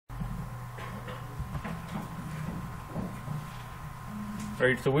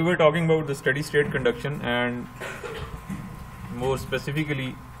Right, so we were talking about the steady state conduction, and more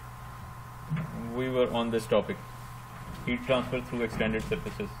specifically we were on this topic, heat transfer through extended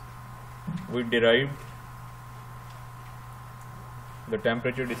surfaces. We derived the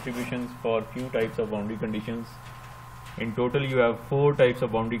temperature distributions for few types of boundary conditions. In total you have 4 types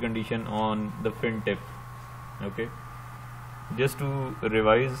of boundary condition on the fin tip. Okay, just to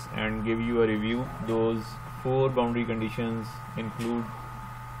revise and give you a review, those 4 boundary conditions include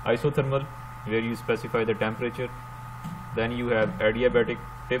isothermal, where you specify the temperature. Then you have adiabatic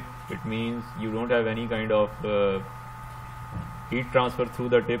tip, it means you don't have any kind of heat transfer through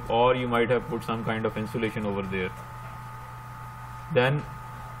the tip, or you might have put some kind of insulation over there. Then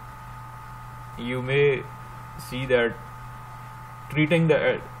you may see that treating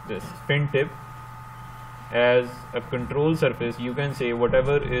this fin tip as a control surface, you can say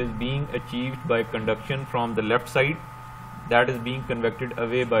whatever is being achieved by conduction from the left side, that is being convected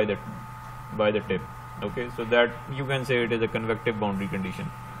away by the tip. Okay, so that you can say it is a convective boundary condition.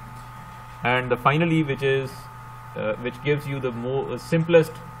 And the finally, which gives you the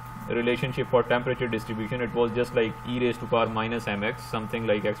simplest relationship for temperature distribution, it was just like e raised to power minus mx, something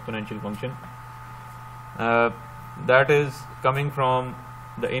like exponential function. That is coming from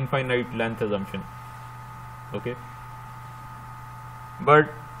the infinite length assumption. Okay,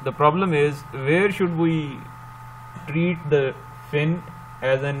 but the problem is, where should we treat the fin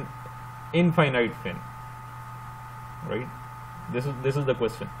as an infinite fin, right? This is the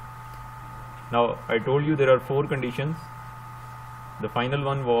question. Now I told you there are 4 conditions. The final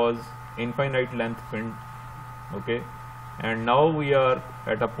one was infinite length fin. Okay, and now we are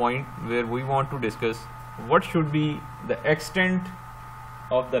at a point where we want to discuss what should be the extent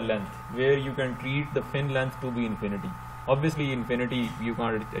of the length, where you can treat the fin length to be infinity. Obviously infinity you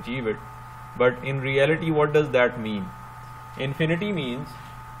can't achieve it, but in reality what does that mean? Infinity means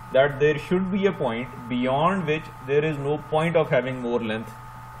that there should be a point beyond which there is no point of having more length,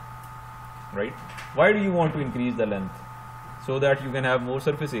 right? Why do you want to increase the length? So that you can have more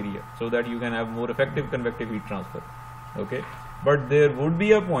surface area, so that you can have more effective convective heat transfer. Okay, but there would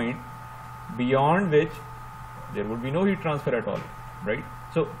be a point beyond which there would be no heat transfer at all, right?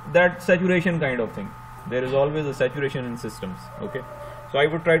 So that saturation kind of thing, there is always a saturation in systems. Okay, so I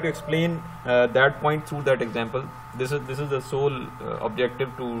would try to explain that point through that example. This is the sole objective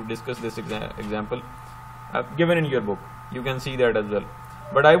to discuss this example given in your book. You can see that as well,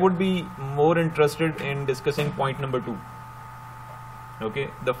 but I would be more interested in discussing point number 2. Okay,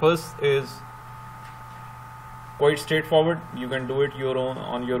 the first is quite straightforward, you can do it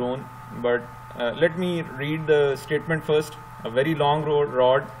on your own, but let me read the statement first. A very long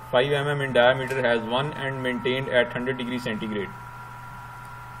rod 5 mm in diameter has one end maintained at 100 degrees centigrade.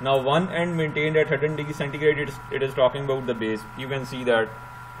 Now one end maintained at 100 degrees centigrade, it is talking about the base. You can see that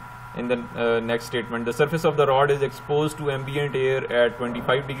in the next statement. The surface of the rod is exposed to ambient air at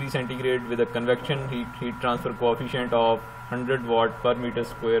 25 degrees centigrade with a convection heat transfer coefficient of 100 watt per meter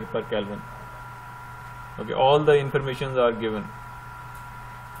square per Kelvin. Okay, all the informations are given.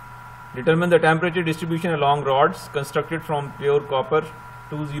 Determine the temperature distribution along rods constructed from pure copper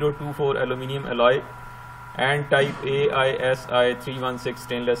 2024 aluminium alloy and type AISI 316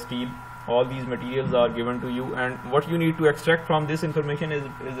 stainless steel. All these materials are given to you, and what you need to extract from this information is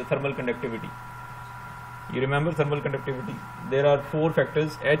the thermal conductivity. You remember thermal conductivity? There are 4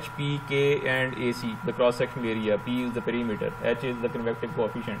 factors: H, P, K and AC, the cross-sectional area. P is the perimeter, H is the convective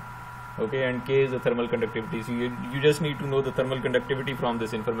coefficient, okay, and K is the thermal conductivity. So you just need to know the thermal conductivity from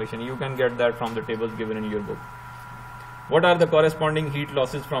this information. You can get that from the tables given in your book. What are the corresponding heat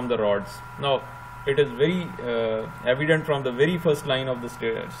losses from the rods? Now it is very evident from the very first line of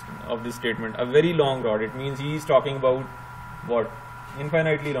this statement. A very long rod, it means he is talking about what?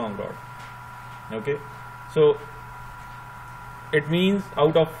 Infinitely long rod. Okay, so it means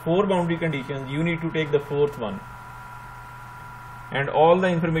out of 4 boundary conditions you need to take the 4th one, and all the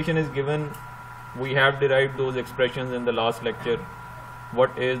information is given. We have derived those expressions in the last lecture.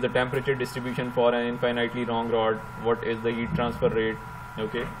 What is the temperature distribution for an infinitely long rod? What is the heat transfer rate?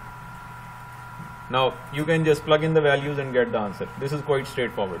 Okay, now you can just plug in the values and get the answer. This is quite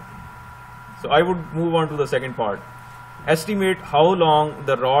straightforward. So I would move on to the second part. Estimate how long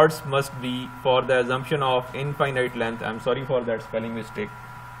the rods must be for the assumption of infinite length. I'm sorry for that spelling mistake.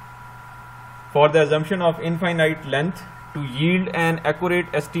 For the assumption of infinite length to yield an accurate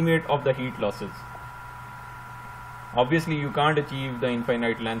estimate of the heat losses. Obviously you can't achieve the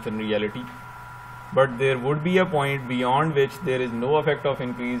infinite length in reality, but there would be a point beyond which there is no effect of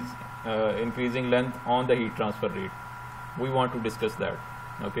increasing length on the heat transfer rate. We want to discuss that.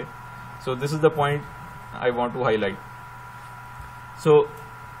 Okay, so this is the point I want to highlight. So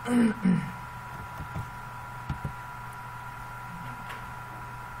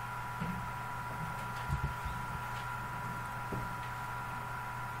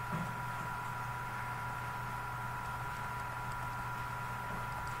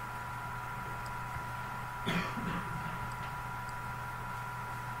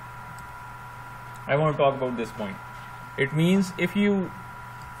I want to talk about this point. It means if you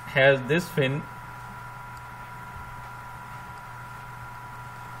have this fin,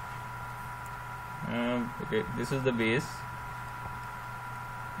 okay, this is the base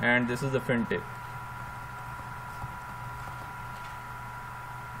and this is the fin tip.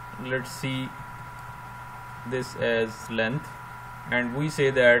 Let's see this as length, and we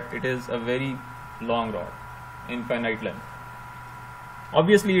say that it is a very long rod, infinite length.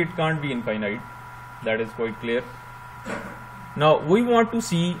 Obviously it can't be infinite, that is quite clear. Now we want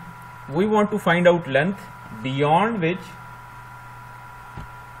to find out length beyond which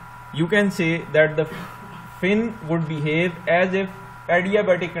you can say that the fin would behave as if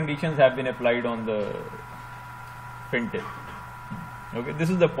adiabatic conditions have been applied on the fin tip. Okay, this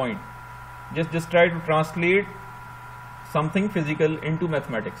is the point. Just try to translate something physical into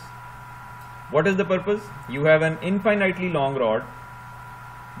mathematics. What is the purpose? You have an infinitely long rod,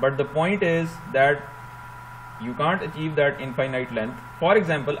 but the point is that you can't achieve that infinite length. For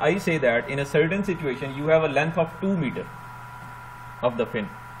example, I say that in a certain situation you have a length of 2 meters of the fin.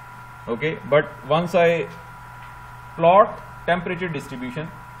 Okay, but once I plot temperature distribution,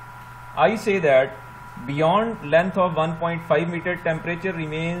 I say that beyond length of 1.5 meter temperature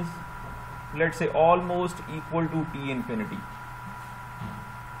remains, let's say, almost equal to T infinity.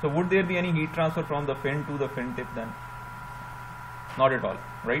 So would there be any heat transfer from the fin to the fin tip then? Not at all,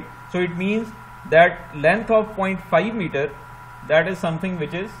 right? So it means that length of 0.5 meter, that is something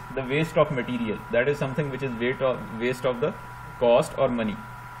which is the waste of material, that is something which is waste of the cost or money,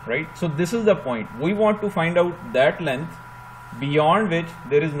 right? So this is the point. We want to find out that length beyond which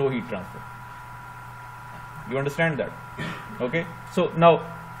there is no heat transfer. You understand that? Okay, so now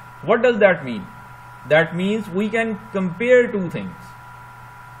what does that mean? That means we can compare two things.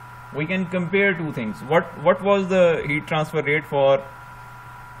 We can compare two things. What was the heat transfer rate for?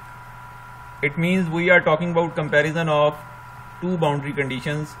 It means we are talking about comparison of two boundary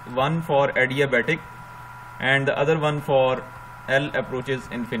conditions, one for adiabatic and the other one for L approaches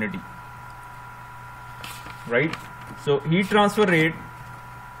infinity, right? So heat transfer rate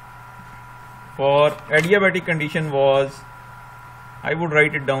for adiabatic condition was, I would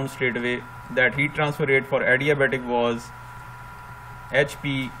write it down straight away, that heat transfer rate for adiabatic was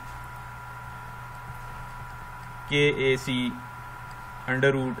HP KAC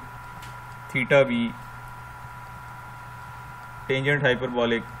under root theta b tangent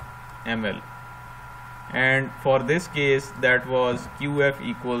hyperbolic ml, and for this case that was QF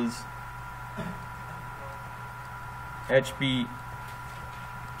equals HP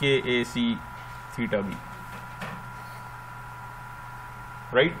KAC theta b,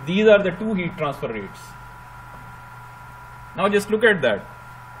 right? These are the two heat transfer rates. Now just look at that.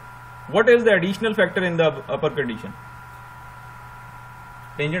 What is the additional factor in the upper condition?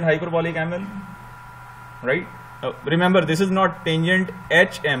 Tangent hyperbolic ml, right? Remember, this is not tangent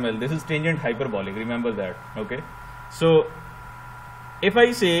HML, this is tangent hyperbolic, remember that. Okay, so if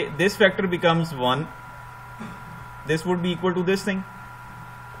I say this factor becomes 1, this would be equal to this thing.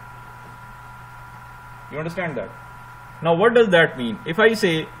 You understand that? Now what does that mean? If I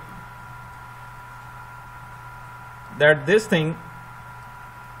say that this thing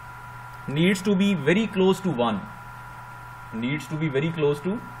needs to be very close to 1, needs to be very close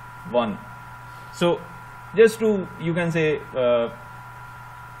to 1. So just to, you can say,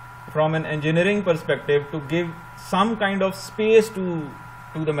 from an engineering perspective, to give some kind of space to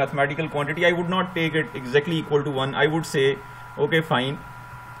the mathematical quantity, I would not take it exactly equal to 1. I would say, okay, fine,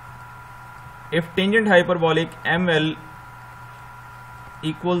 if tangent hyperbolic ML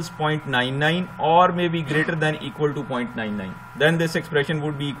equals 0.99 or maybe greater than equal to 0.99, then this expression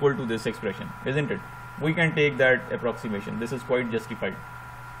would be equal to this expression, isn't it? We can take that approximation. This is quite justified.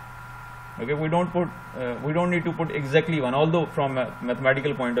 Okay, we don't need to put exactly 1, although from a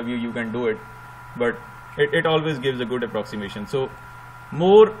mathematical point of view you can do it, but it always gives a good approximation. So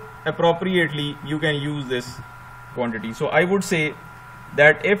more appropriately you can use this quantity. So I would say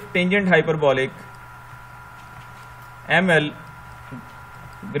that if tangent hyperbolic ML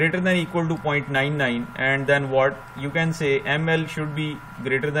greater than equal to 0.99, and then what you can say, ML should be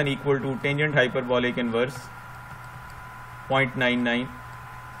greater than equal to tangent hyperbolic inverse 0.99,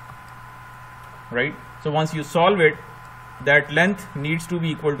 right? So once you solve it, that length needs to be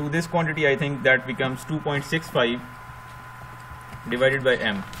equal to this quantity. I think that becomes 2.65 divided by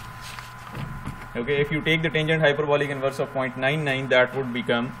m. Okay, if you take the tangent hyperbolic inverse of 0.99, that would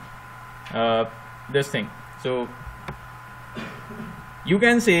become this thing. So you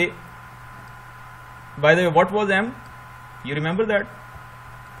can say, by the way, what was m? You remember that?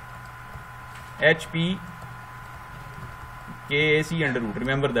 HP KAC under root.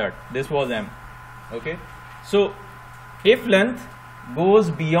 Remember that. This was m. Okay. So if length goes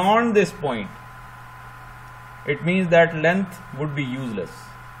beyond this point, it means that length would be useless.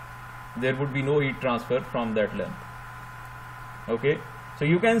 There would be no heat transfer from that length. Okay. So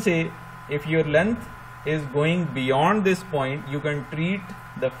you can say, if your length is going beyond this point, you can treat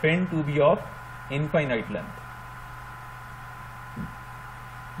the fin to be of infinite length.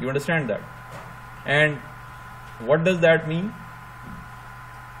 You understand that? And what does that mean?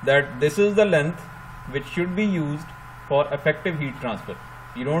 That this is the length which should be used for effective heat transfer.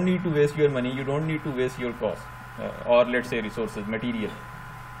 You don't need to waste your money, you don't need to waste your cost, or let's say resources, material.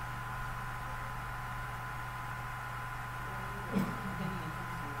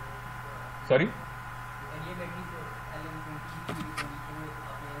 Sorry?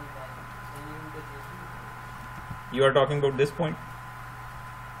 You are talking about this point.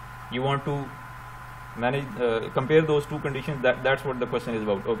 You want to manage, compare those two conditions. That's what the question is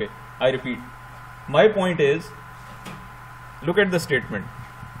about. Okay, I repeat. My point is, look at the statement.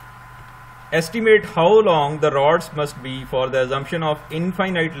 Estimate how long the rods must be for the assumption of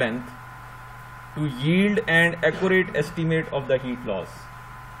infinite length to yield an accurate estimate of the heat loss.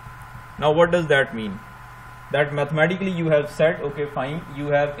 Now what does that mean? That mathematically you have said, okay fine, you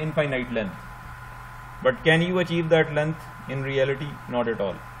have infinite length. But can you achieve that length in reality? Not at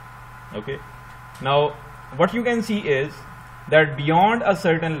all. Okay. Now what you can see is that beyond a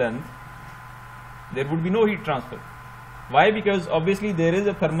certain length, there would be no heat transfer. Why? Because obviously there is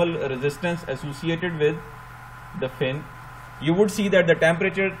a thermal resistance associated with the fin. You would see that the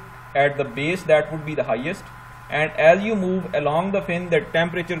temperature at the base, that would be the highest, and as you move along the fin, the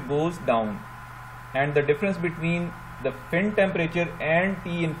temperature goes down, and the difference between the fin temperature and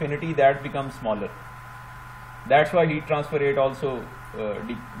T infinity, that becomes smaller. That's why heat transfer rate also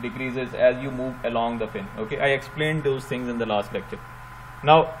decreases as you move along the fin. Okay, I explained those things in the last lecture.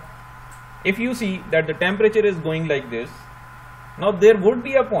 Now if you see that the temperature is going like this, now there would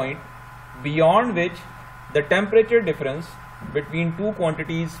be a point beyond which the temperature difference between two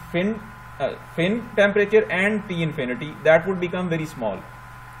quantities, fin temperature and T infinity, that would become very small.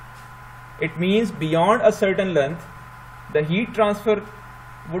 It means beyond a certain length, the heat transfer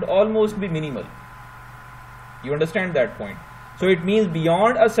would almost be minimal. You understand that point? So it means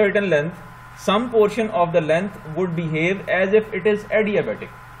beyond a certain length, some portion of the length would behave as if it is adiabatic.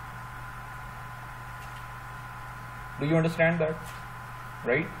 Do you understand that?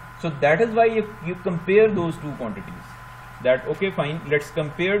 Right? So that is why if you compare those two quantities, that okay fine, let's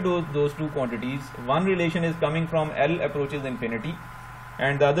compare those two quantities. One relation is coming from L approaches infinity,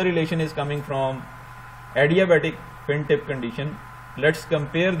 and the other relation is coming from adiabatic fin tip condition. Let's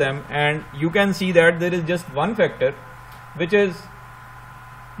compare them, and you can see that there is just one factor which is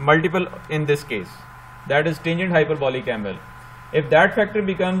multiple in this case, that is tangent hyperbolic ML. If that factor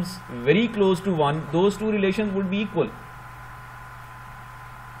becomes very close to 1, those two relations would be equal.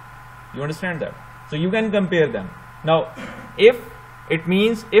 You understand that? So you can compare them. Now if it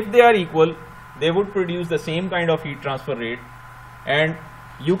means if they are equal, they would produce the same kind of heat transfer rate, and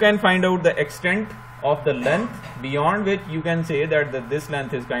you can find out the extent of the length beyond which you can say that this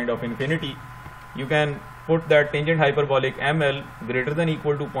length is kind of infinity. You can put that tangent hyperbolic ML greater than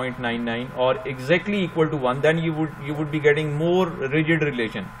equal to 0.99 or exactly equal to 1, then you would be getting more rigid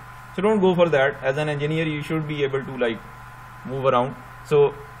relation. So don't go for that. As an engineer, you should be able to like move around.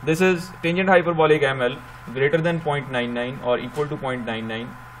 So this is tangent hyperbolic ML greater than 0.99 or equal to 0.99.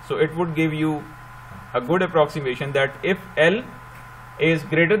 So it would give you a good approximation that if L is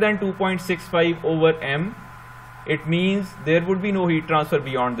greater than 2.65 over m, it means there would be no heat transfer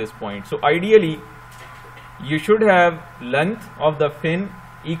beyond this point. So ideally you should have length of the fin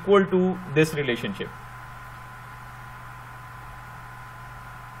equal to this relationship.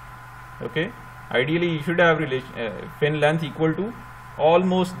 Okay, ideally you should have fin length equal to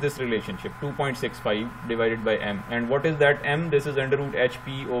almost this relationship, 2.65 divided by m. And what is that m? This is under root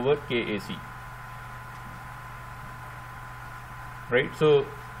HP over KAC. Right? So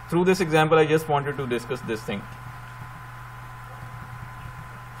through this example I just wanted to discuss this thing.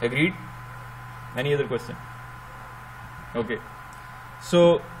 Agreed? Any other question? Okay.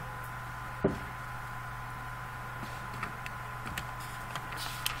 So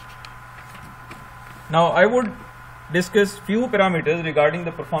now I would discuss few parameters regarding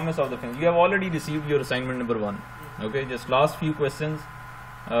the performance of the fins. You have already received your assignment number 1. Okay, just last few questions.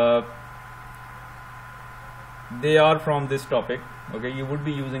 They are from this topic. Okay, you would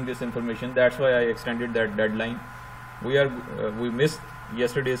be using this information. That's why I extended that deadline. We missed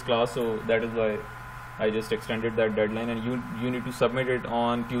yesterday's class, so that is why I just extended that deadline, and you need to submit it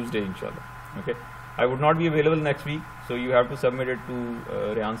on Tuesday, inshallah. Okay, I would not be available next week, so you have to submit it to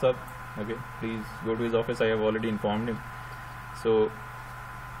Rehan Sahab. Okay, please go to his office. I have already informed him. So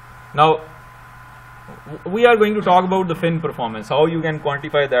now we are going to talk about the fin performance, how you can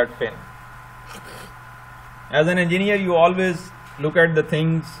quantify that fin. As an engineer, you always look at the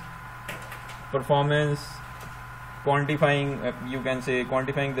things, performance, quantifying, you can say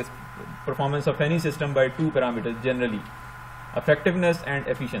quantifying this performance of any system by two parameters generally, effectiveness and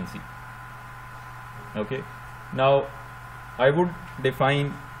efficiency. Okay, now I would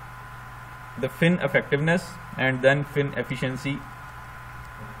define the fin effectiveness and then fin efficiency.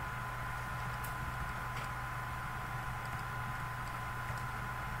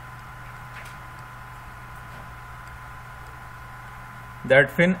 That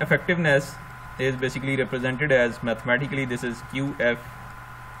fin effectiveness is basically represented as, mathematically, this is QF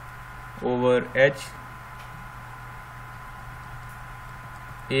over H,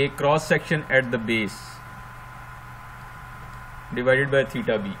 a cross section at the base, divided by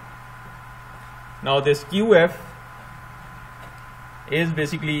theta b. Now this QF is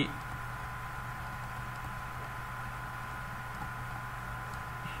basically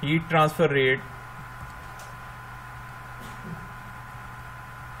heat transfer rate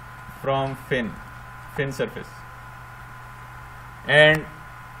from fin surface, and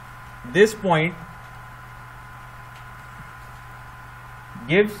this point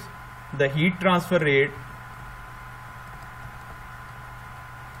gives the heat transfer rate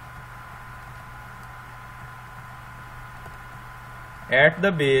at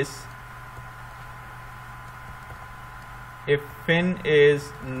the base if fin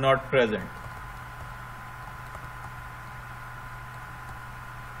is not present.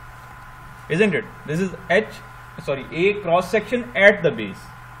 Isn't it? This is a cross section at the base,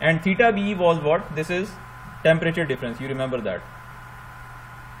 and theta b was what? This is temperature difference, you remember that.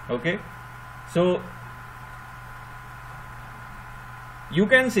 Okay, so you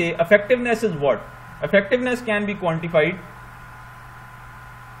can say effectiveness is what? Effectiveness can be quantified.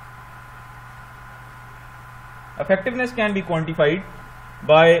 Effectiveness can be quantified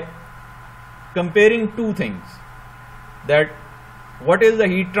by comparing two things, that what is the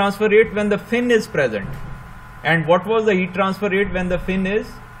heat transfer rate when the fin is present, and what was the heat transfer rate when the fin is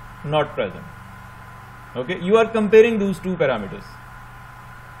not present. Okay, you are comparing those two parameters.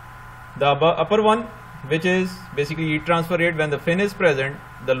 The upper one, which is basically heat transfer rate when the fin is present,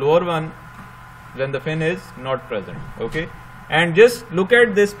 the lower one when the fin is not present. Okay, and just look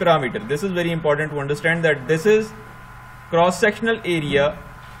at this parameter. This is very important to understand, that this is cross sectional area.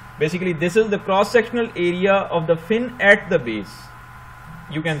 Basically this is the cross sectional area of the fin at the base,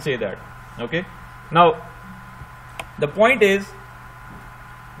 you can say that. Okay, now the point is,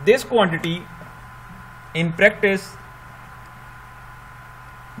 this quantity in practice,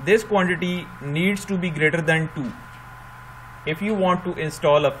 this quantity needs to be greater than 2 if you want to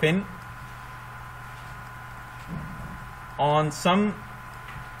install a fin on some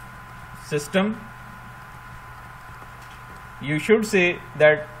system. You should say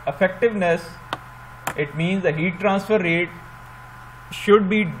that effectiveness, it means the heat transfer rate should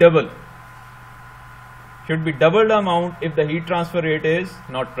be double the amount if the heat transfer rate is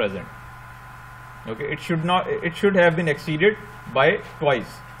not present. Okay, it should have been exceeded by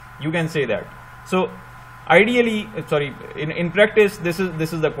twice, you can say that. So ideally, in practice, this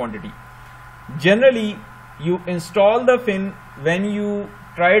is the quantity. Generally you install the fin when you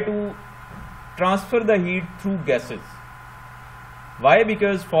try to transfer the heat through gases. Why?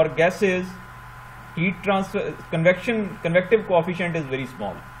 Because for gases, heat transfer convective coefficient is very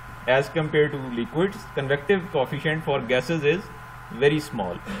small as compared to liquids. Convective coefficient for gases is very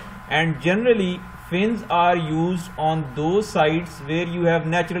small, and generally fins are used on those sites where you have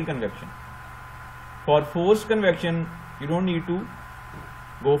natural convection. For forced convection, you don't need to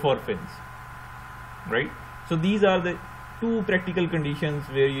go for fins, right? So these are the two practical conditions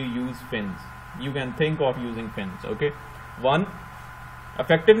where you use fins. You can think of using fins. Okay, one,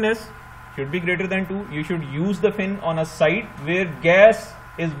 effectiveness should be greater than 2. You should use the fin on a site where gas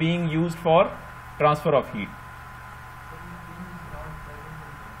is being used for transfer of heat.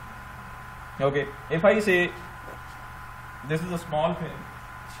 Okay, if I say this is a small fin,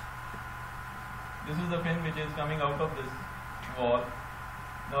 this is the fin which is coming out of this wall.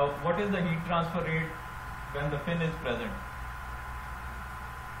 Now what is the heat transfer rate when the fin is present?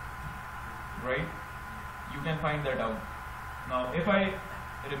 Right? You can find that out. Now if I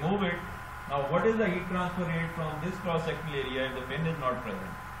remove it, now what is the heat transfer rate from this cross-sectional area if the fin is not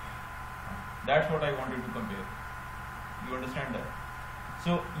present? That's what I wanted to compare. You understand that?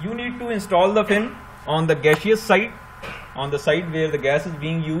 So you need to install the fin on the gaseous side, on the side where the gas is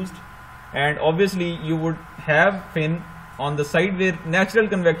being used, and obviously you would have fin on the side where natural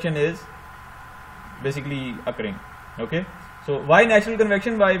convection is basically occurring. Okay, so why natural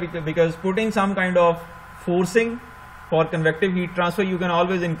convection? Why? Because putting some kind of forcing for convective heat transfer, you can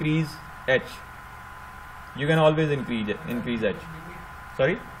always increase H. You can always increase H.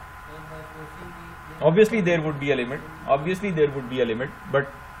 Sorry? Obviously there would be a limit. Obviously there would be a limit, but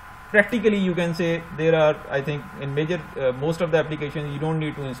practically you can say there are, I think in major most of the applications you don't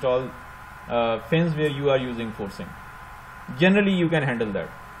need to install fins where you are using forcing. Generally you can handle that.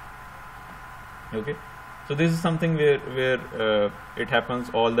 Okay, so this is something where it happens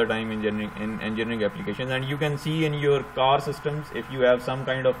all the time in engineering applications, and you can see in your car systems, if you have some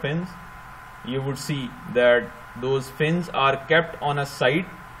kind of fins, you would see that those fins are kept on a site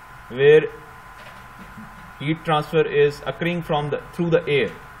where heat transfer is occurring through the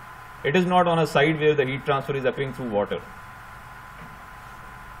air. It is not on a side where the heat transfer is occurring through water.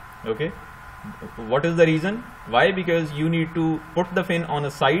 Okay, what is the reason? Why? Because you need to put the fin on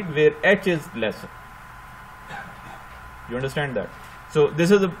a side where H is less. You understand that? So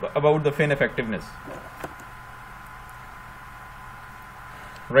this is about the fin effectiveness,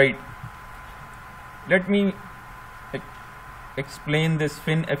 right? Let me explain this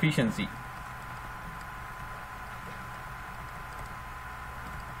fin efficiency.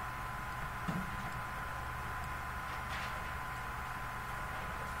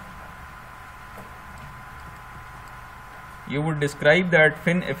 You would describe that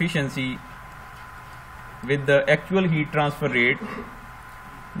fin efficiency with the actual heat transfer rate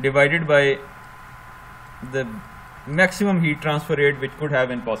divided by the maximum heat transfer rate which could have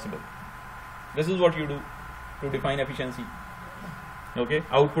been possible. This is what you do to define efficiency. Okay,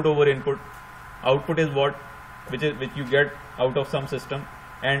 output over input. Output is what which you get out of some system,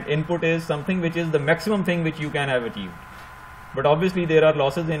 and input is something which is the maximum thing which you can have achieved. But obviously there are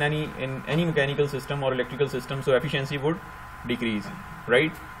losses in any mechanical system or electrical system, so efficiency would decrease,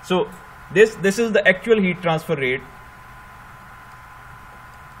 right? So this is the actual heat transfer rate.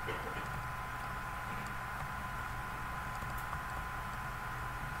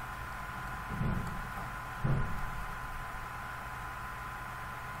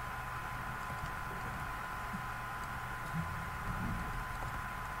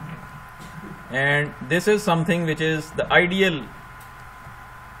 And this is something which is the ideal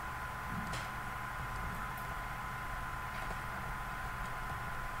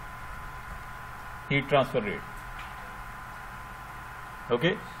heat transfer rate.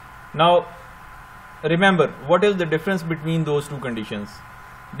 Okay, now remember, what is the difference between those two conditions?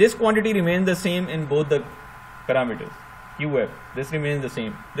 This quantity remains the same in both the parameters. QF, this remains the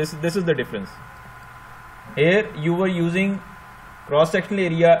same. This is the difference. Here you were using cross-sectional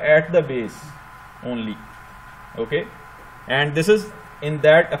area at the base only. Okay, and this is in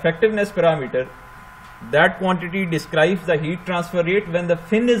that effectiveness parameter. That quantity describes the heat transfer rate when the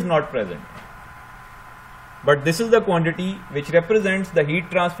fin is not present. But this is the quantity which represents the heat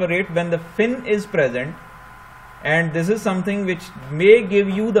transfer rate when the fin is present, and this is something which may give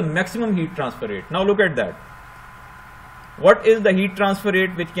you the maximum heat transfer rate. Now look at that. What is the heat transfer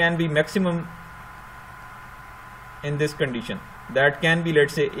rate which can be maximum in this condition? That can be,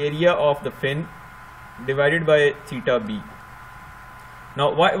 let's say, area of the fin divided by theta b.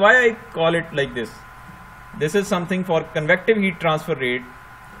 Now why I call it like this? This is something for convective heat transfer rate.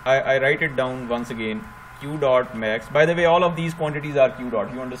 I write it down once again. Q dot max. By the way, all of these quantities are Q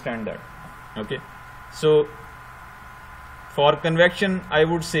dot. You understand that? Okay. So for convection, I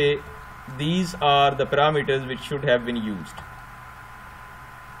would say these are the parameters which should have been used.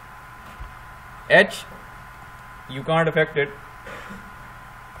 H, you can't affect it.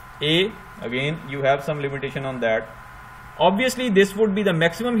 A, again, you have some limitation on that. Obviously, this would be the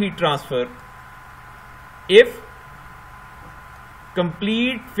maximum heat transfer if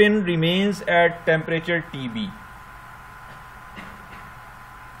complete fin remains at temperature Tb.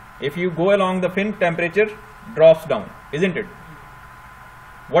 If you go along the fin, temperature drops down, isn't it?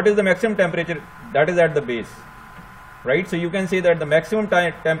 What is the maximum temperature? That is at the base, right? So you can say that the maximum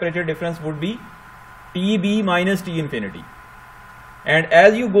temperature difference would be Tb minus T infinity. And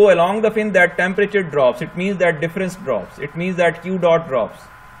as you go along the fin, that temperature drops. It means that difference drops. It means that Q dot drops.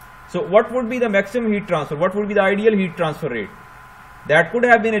 So what would be the maximum heat transfer? What would be the ideal heat transfer rate? That could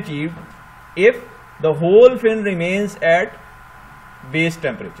have been achieved if the whole fin remains at base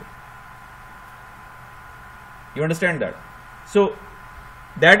temperature. You understand that? So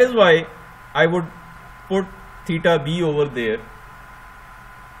that is why I would put theta b over there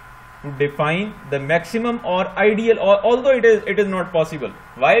to define the maximum or ideal, although it is not possible.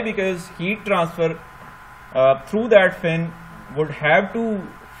 Why? Because heat transfer through that fin would have to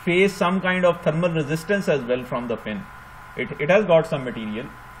face some kind of thermal resistance as well from the fin. It has got some material,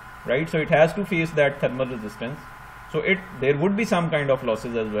 right? So it has to face that thermal resistance. So there would be some kind of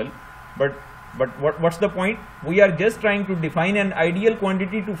losses as well. But what's the point? We are just trying to define an ideal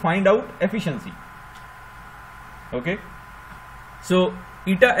quantity to find out efficiency. Okay. So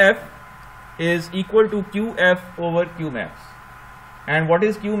eta f is equal to Qf over Qmax. And what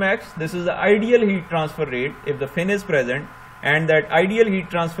is Qmax? This is the ideal heat transfer rate if the fin is present, and that ideal heat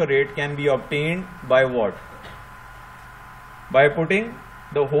transfer rate can be obtained by what? By putting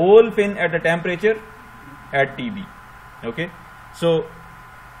the whole fin at a temperature at Tb. Okay, so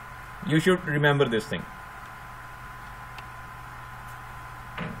you should remember this thing.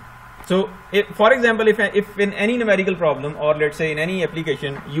 So for example, if in any numerical problem, or let's say in any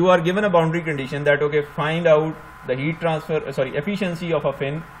application, you are given a boundary condition that, okay, find out the heat transfer, efficiency of a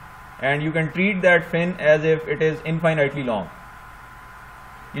fin, and you can treat that fin as if it is infinitely long.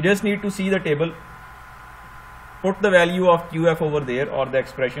 You just need to see the table, put the value of Qf over there, or the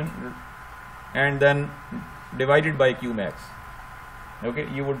expression, and then divide it by Qmax. Okay,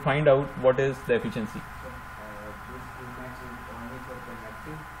 you would find out what is the efficiency.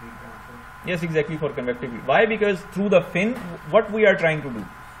 Yes, exactly, for convective heat. Why? Because through the fin, what we are trying to do?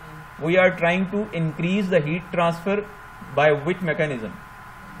 We are trying to increase the heat transfer by which mechanism?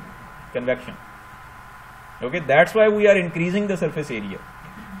 Convection. Okay, that's why we are increasing the surface area.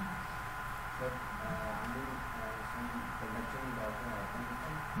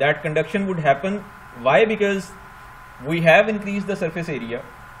 That conduction would happen. Why? Because we have increased the surface area,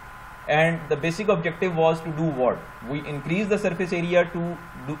 and the basic objective was to do what? We increase the surface area to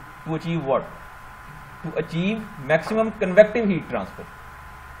achieve what? To achieve maximum convective heat transfer,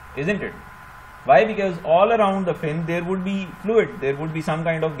 isn't it? Why? Because all around the fin there would be fluid, there would be some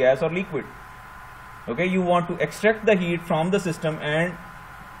kind of gas or liquid. Okay, you want to extract the heat from the system and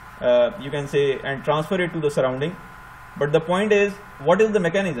you can say and transfer it to the surrounding. But the point is, what is the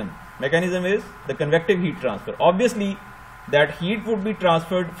mechanism? Mechanism is the convective heat transfer. Obviously, that heat would be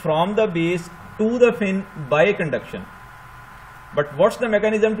transferred from the base to the fin by conduction. But what's the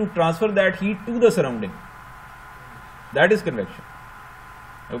mechanism to transfer that heat to the surrounding? That is convection.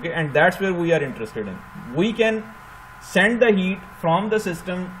 Okay, and that's where we are interested in. We can send the heat from the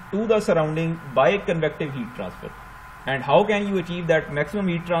system to the surrounding by convective heat transfer. And how can you achieve that maximum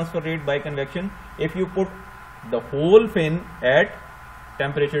heat transfer rate by convection? If you put the whole fin at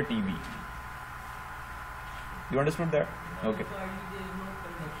temperature Tb. You understood that? Okay. So ideally there is no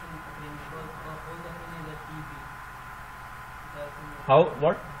convection occurring because all the fin is at Tb. How?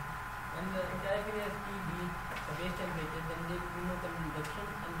 What? When the entire fin is at Tb, the base temperature, then there will be no conduction,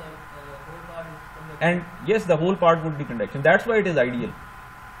 and the whole part is convection. And yes, the whole part would be conduction. That's why it is ideal.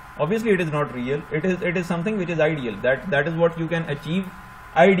 Obviously, it is not real. It is something which is ideal. That is what you can achieve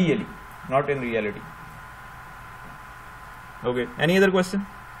ideally, not in reality. Okay. Any other question?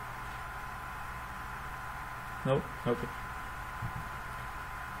 No? Okay.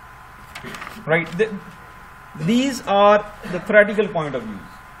 Right. These are the theoretical point of views.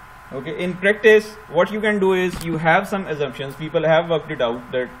 Okay. In practice, what you can do is you have some assumptions. People have worked it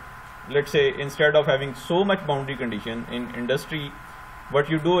out that, let's say, instead of having so much boundary condition in industry,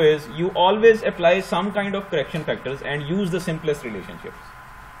 what you do is you always apply some kind of correction factors and use the simplest relationships.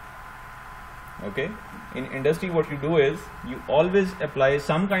 Okay. In industry, what you do is you always apply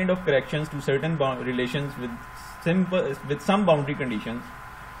some kind of corrections to certain relations with some boundary conditions,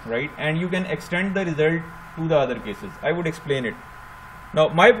 right? And you can extend the result to the other cases. I would explain it. Now,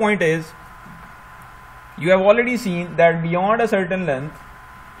 my point is, you have already seen that beyond a certain length,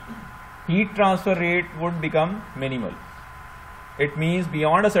 heat transfer rate would become minimal. It means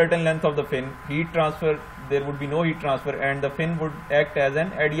beyond a certain length of the fin, heat transfer, there would be no heat transfer, and the fin would act as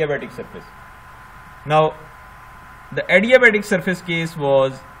an adiabatic surface. Now, the adiabatic surface case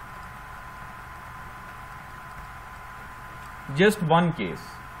was just one case.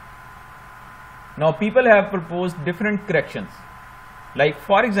 Now, people have proposed different corrections. Like,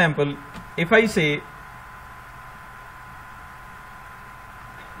 for example, if I say,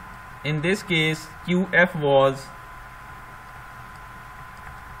 in this case, Qf was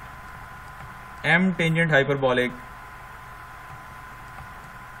m tangent hyperbolic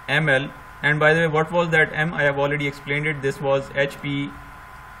ml, and by the way, what was that m? I have already explained it. This was HP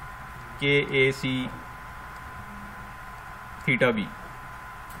KAC theta b.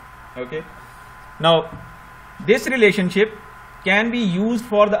 Okay. Now, this relationship can be used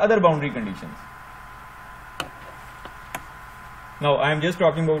for the other boundary conditions. Now I am just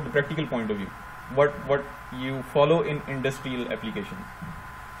talking about the practical point of view, what you follow in industrial applications.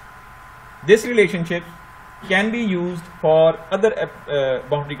 This relationship can be used for other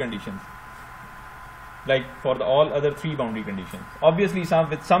boundary conditions, like for the all other three boundary conditions. Obviously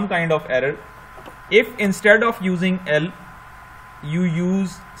with some kind of error. If instead of using L you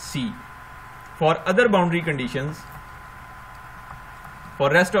use C for other boundary conditions, for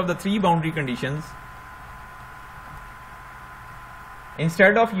rest of the three boundary conditions,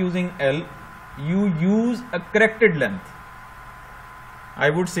 instead of using L you use a corrected length. I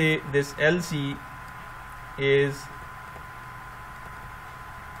would say this LC is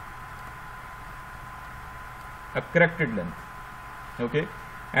a corrected length, okay,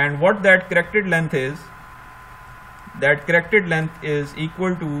 and what that corrected length is, that corrected length is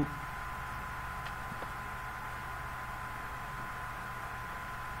equal to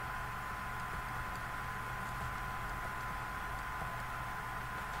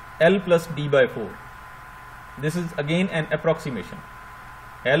L plus D by 4. This is again an approximation,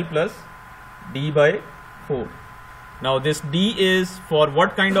 L plus D by 4. Now this D is for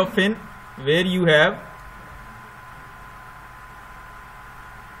what kind of fin? Where you have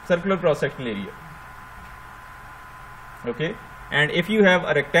circular cross sectional area, okay, and if you have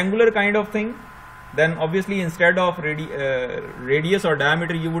a rectangular kind of thing, then obviously instead of radius or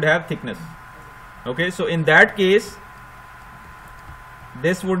diameter you would have thickness, okay. So in that case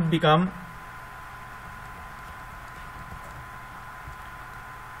this would become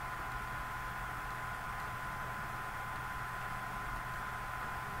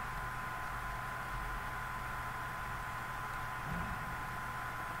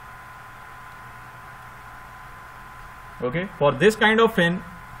okay. For this kind of fin,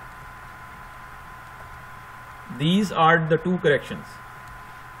 these are the two corrections.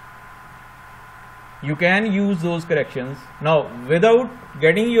 You can use those corrections now without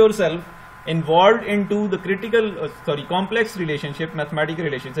getting yourself involved into the complex relationship, mathematical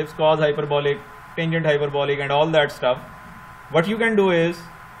relationships, cos hyperbolic, tangent hyperbolic and all that stuff. What you can do is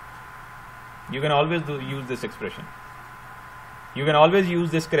you can always use this expression. You can always use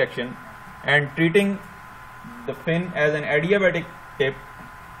this correction, and treating the fin as an adiabatic tip,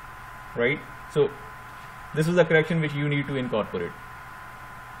 right? So this is the correction which you need to incorporate.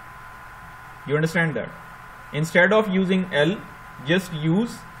 You understand that? Instead of using L, just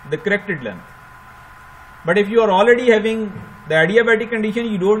use the corrected length. But if you are already having the adiabatic condition,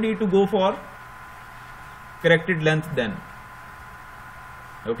 you don't need to go for corrected length then.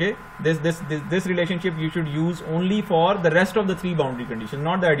 Okay, this relationship you should use only for the rest of the three boundary conditions,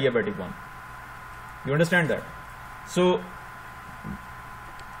 not the adiabatic one. You understand that? So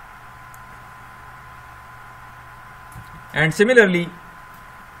and similarly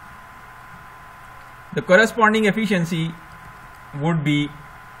the corresponding efficiency would be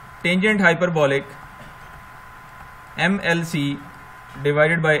tangent hyperbolic MLC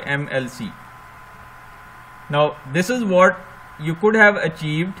divided by MLC. Now this is what you could have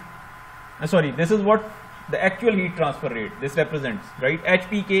achieved, this is what the actual heat transfer rate this represents, right?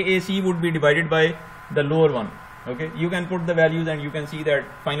 HPKAC would be divided by the lower one, okay. You can put the values and you can see that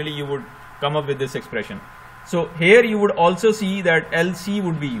finally you would come up with this expression. So here you would also see that LC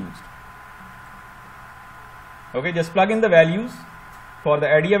would be used, okay. Just plug in the values for the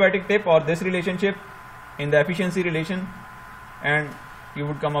adiabatic tip or this relationship in the efficiency relation and you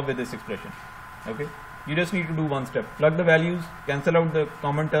would come up with this expression, okay. You just need to do one step, plug the values, cancel out the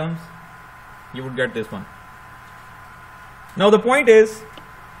common terms, you would get this one. Now the point is,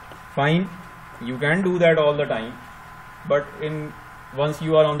 fine, you can do that all the time, but once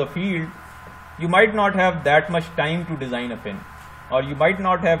you are on the field, you might not have that much time to design a fin, or you might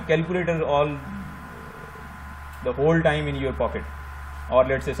not have calculator the whole time in your pocket, or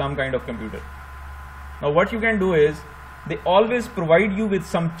let's say some kind of computer. Now what you can do is, they always provide you with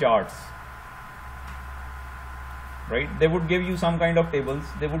some charts, right? They would give you some kind of tables,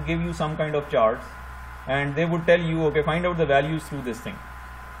 they would give you some kind of charts, and they would tell you, okay, find out the values through this thing.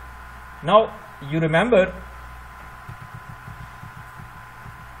 Now you remember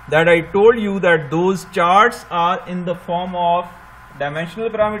that I told you that those charts are in the form of dimensional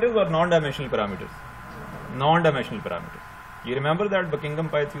parameters or non-dimensional parameters? Non-dimensional parameters. You remember that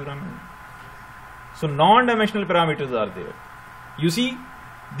Buckingham-Pi theorem? So non-dimensional parameters are there. You see,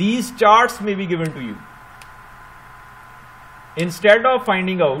 these charts may be given to you. Instead of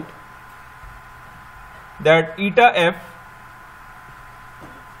finding out that eta f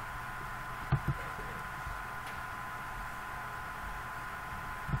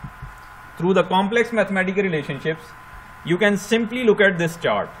through the complex mathematical relationships, you can simply look at this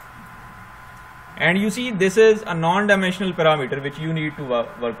chart. And you see this is a non-dimensional parameter which you need to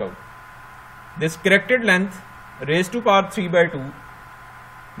work out. This corrected length raised to power 3 by 2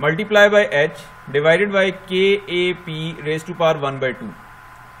 multiplied by h divided by KAP raised to power 1 by 2.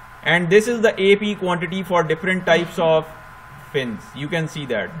 And this is the AP quantity for different types of fins. You can see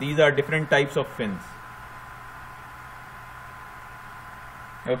that these are different types of fins.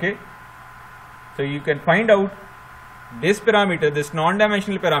 Okay, so you can find out this parameter, this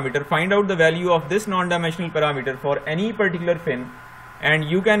non-dimensional parameter, find out the value of this non-dimensional parameter for any particular fin, and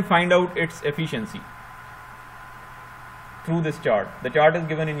you can find out its efficiency through this chart. The chart is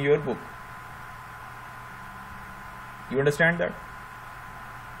given in your book. You understand that?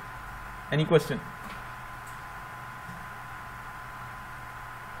 Any question?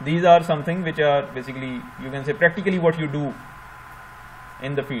 These are something which are basically, you can say, practically what you do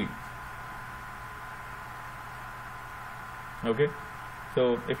in the field. Okay,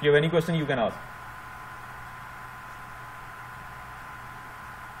 so if you have any question, you can ask.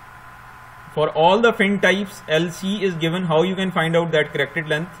 For all the fin types, LC is given. How you can find out that corrected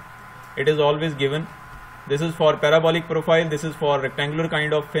length? It is always given. This is for parabolic profile, this is for rectangular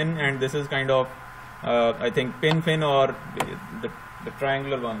kind of fin, and this is kind of I think pin fin, or the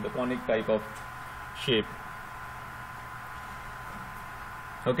triangular one, the conic type of shape.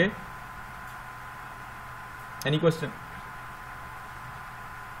 Okay, any question?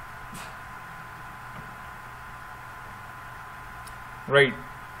 Right.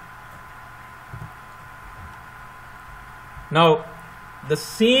 Now the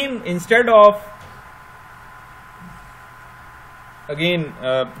same, instead of again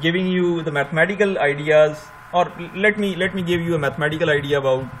giving you the mathematical ideas, or let me give you a mathematical idea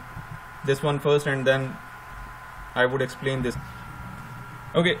about this one first, and then I would explain this.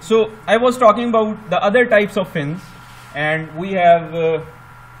 Okay, so I was talking about the other types of fins, and we have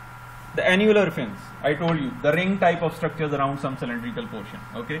the annular fins. I told you the ring type of structures around some cylindrical portion.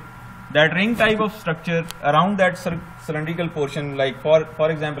 Okay, that ring type of structure around that cylindrical portion, like for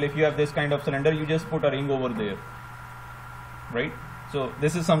example, if you have this kind of cylinder, you just put a ring over there, right? So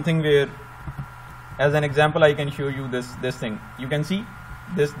this is something where, as an example, I can show you this thing. You can see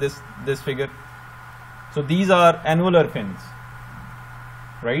this figure. So these are annular fins,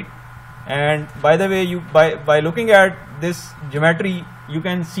 right? And by the way, you by looking at this geometry, you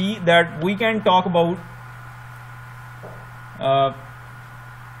can see that we can talk about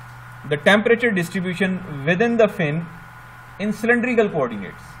the temperature distribution within the fin in cylindrical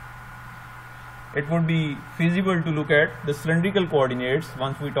coordinates. It would be feasible to look at the cylindrical coordinates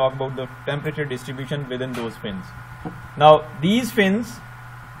once we talk about the temperature distribution within those fins. Now these fins,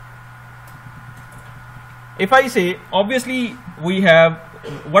 if I say, obviously we have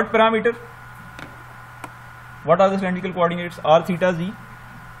what parameter? What are the cylindrical coordinates? R, theta, z.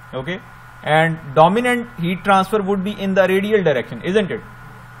 Okay, and dominant heat transfer would be in the radial direction, isn't it?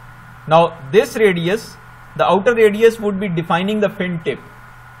 Now this radius, the outer radius would be defining the fin tip.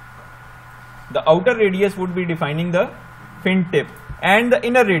 The outer radius would be defining the fin tip, and the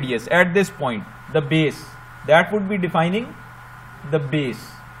inner radius at this point, the base, that would be defining the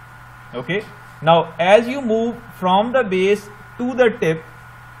base. Okay, now as you move from the base to the tip,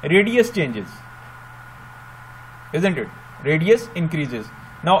 radius changes, isn't it? Radius increases.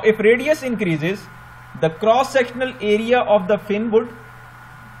 Now if radius increases, the cross-sectional area of the fin would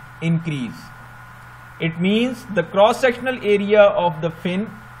increase. It means the cross-sectional area of the fin,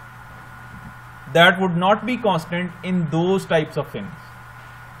 that would not be constant in those types of fins.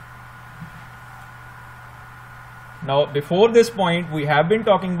 Now before this point, we have been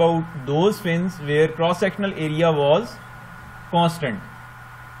talking about those fins where cross-sectional area was constant,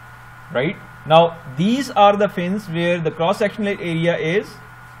 right? Now these are the fins where the cross-sectional area is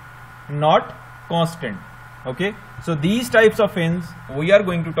not constant. Okay, so these types of fins we are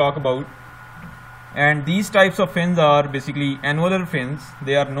going to talk about, and these types of fins are basically annular fins.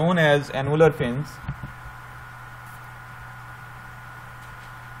 They are known as annular fins.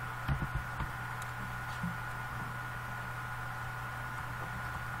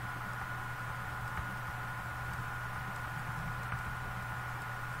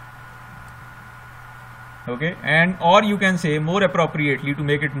 Okay, and or you can say more appropriately, to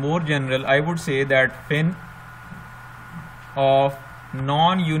make it more general, I would say that fin of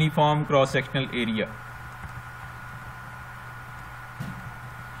non-uniform cross-sectional area.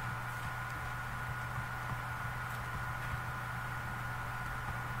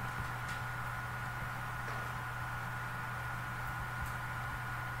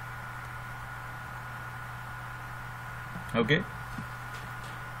 Okay,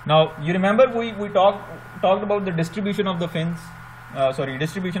 Now you remember we talked about the distribution of the fins,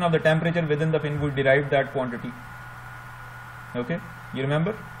 distribution of the temperature within the fin. We derived that quantity. Okay, you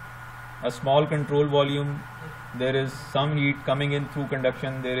remember? A small control volume, there is some heat coming in through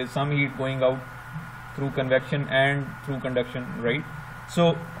conduction, there is some heat going out through convection and through conduction, right?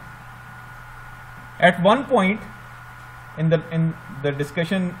 So at one point in the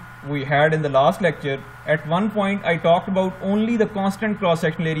discussion we had in the last lecture, at one point I talked about only the constant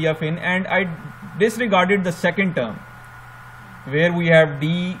cross-sectional area fin, and I disregarded the second term where we have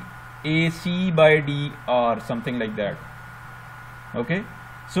dAc by dr, something like that. Okay,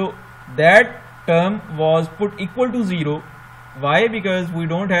 so that term was put equal to 0. Why? Because we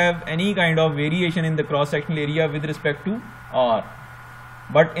don't have any kind of variation in the cross-sectional area with respect to r,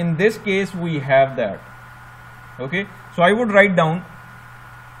 but in this case we have that. Okay, so I would write down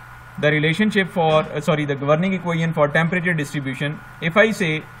the relationship for the governing equation for temperature distribution. If I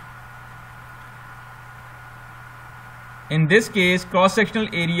say, in this case cross-sectional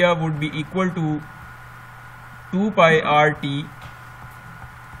area would be equal to 2 pi RT.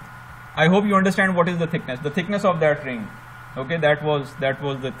 I hope you understand what is the thickness of that ring. Okay, that was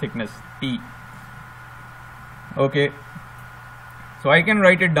the thickness T. Okay, so I can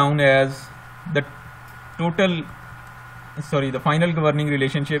write it down as the final governing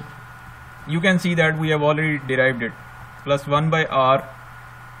relationship. You can see that we have already derived it, plus 1 by r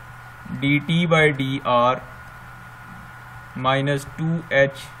dt by dr minus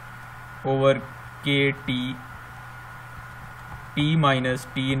 2h over kt t minus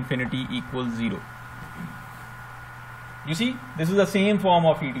t infinity equals 0. You see, this is the same form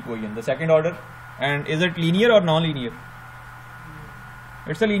of heat equation, the second order. And is it linear or non-linear?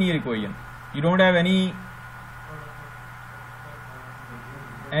 It's a linear equation. You don't have any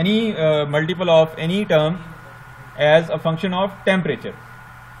multiple of any term as a function of temperature,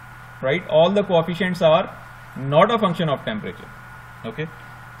 right? All the coefficients are not a function of temperature. Okay,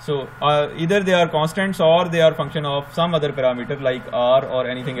 so either they are constants or they are function of some other parameter like r or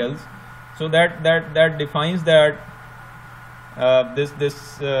anything else. So that defines that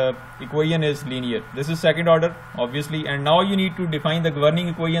this equation is linear. This is second order, obviously, and now you need to define the governing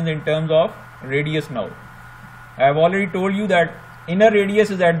equations in terms of radius. Now I have already told you that inner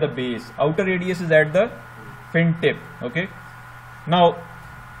radius is at the base, outer radius is at the fin tip. Okay, now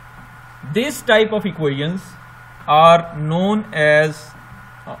this type of equations are known as,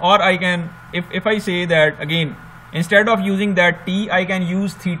 or I can, if I say that again, instead of using that t, I can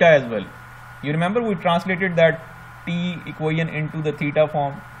use theta as well. You remember we translated that t equation into the theta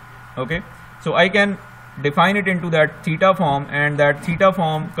form. Okay, so I can define it into that theta form, and that theta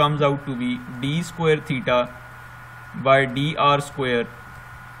form comes out to be d square theta by dr square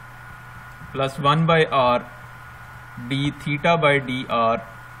plus 1 by r d theta by dr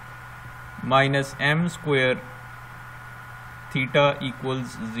minus m square theta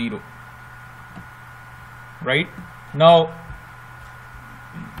equals 0. Right? Now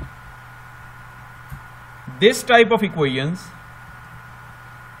this type of equations,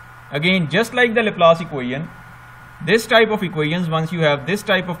 again just like the Laplace equation, this type of equations, once you have this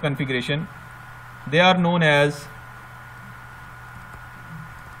type of configuration, they are known as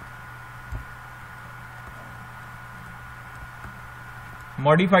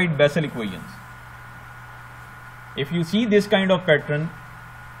modified Bessel equations. If you see this kind of pattern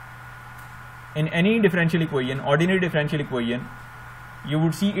in any differential equation, ordinary differential equation, you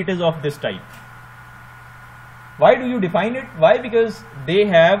would see it is of this type. Why do you define it? Why? Because they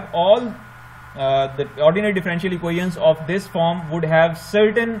have all the ordinary differential equations of this form would have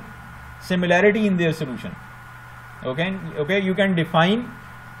certain similarity in their solution. Okay, you can define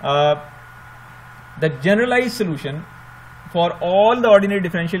the generalized solution for all the ordinary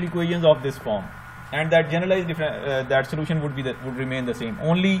differential equations of this form, and that generalized that solution would remain the same.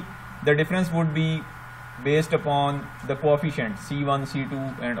 Only the difference would be based upon the coefficients C1,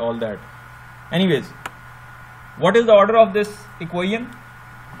 C2 and all that. Anyways, what is the order of this equation?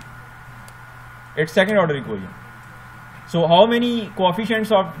 It's second order equation. So how many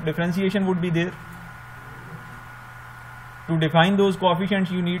coefficients of differentiation would be there? To define those coefficients,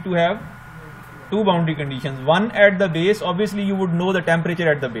 you need to have two boundary conditions. One at the base, obviously you would know the temperature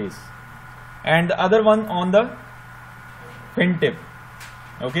at the base, and the other one on the fin tip.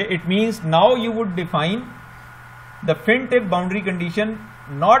 Okay, it means now you would define the fin tip boundary condition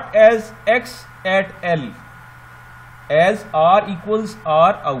not as x at L, as r equals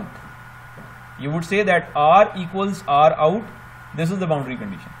r out. You would say that r equals r out. This is the boundary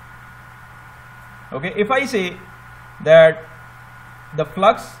condition. Okay, if I say that the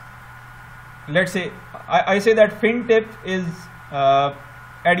flux, let's say I say that fin tip is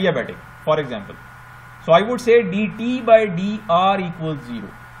adiabatic, for example. So I would say dt by dr equals 0.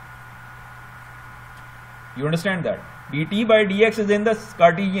 You understand that? dt by dx is in the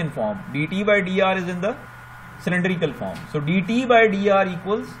Cartesian form, dt by dr is in the cylindrical form. So dt by dr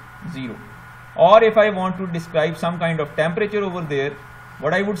equals 0. Or if I want to describe some kind of temperature over there,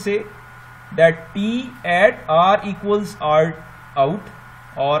 what I would say, that T at R equals R out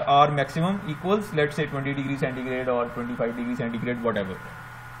or R maximum equals, let's say 20 degrees centigrade or 25 degrees centigrade, whatever.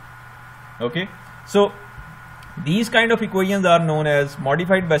 Okay, so these kind of equations are known as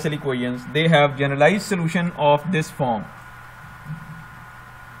modified Bessel equations. They have generalized solution of this form.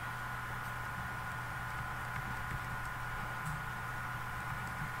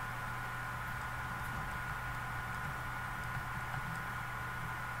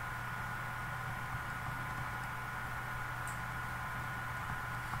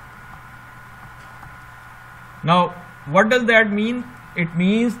 Now, what does that mean? It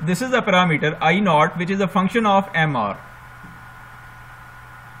means this is a parameter I naught, which is a function of mr.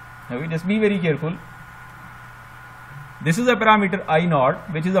 Okay, just be very careful. This is a parameter I naught,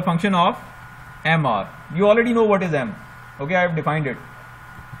 which is a function of mr. You already know what is m. Okay, I have defined it.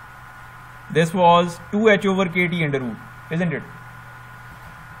 This was 2h over kt under root, isn't it?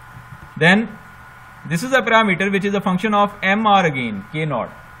 Then this is a parameter which is a function of mr again, k naught.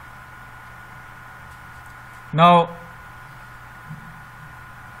 Now,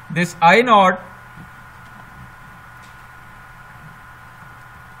 this I naught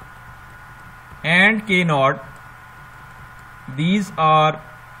and k naught, these are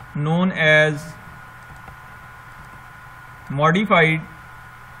known as modified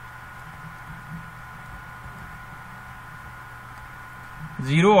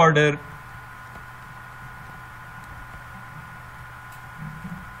zero order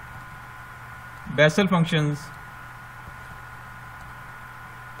Bessel functions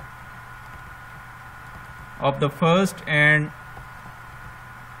of the first and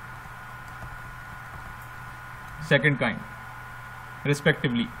second kind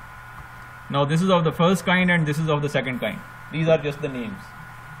respectively. Now this is of the first kind and this is of the second kind. These are just the names.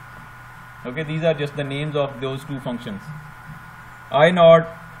 Okay, these are just the names of those two functions. I naught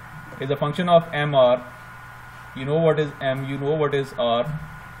is a function of mr. You know what is m, you know what is r.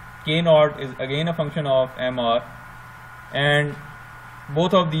 K naught is again a function of mr, and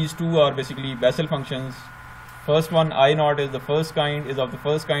both of these two are basically Bessel functions. First one, I naught, is the first kind, is of the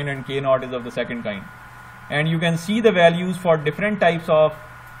first kind, and k naught is of the second kind. And you can see the values for different types of,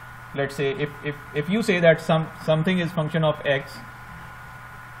 let's say, if you say that something is function of x,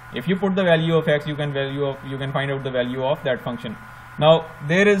 if you put the value of x, you can find out the value of that function. Now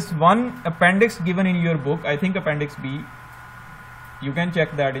there is one appendix given in your book, I think appendix B. You can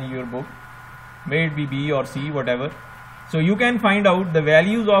check that in your book, may it be B or C, whatever. So you can find out the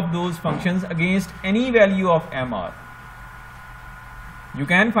values of those functions against any value of mr. You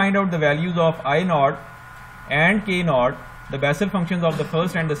can find out the values of I naught and k naught, the Bessel functions of the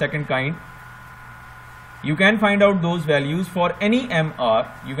first and the second kind. You can find out those values for any mr.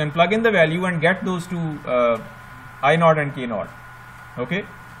 You can plug in the value and get those two I naught and k naught. Okay.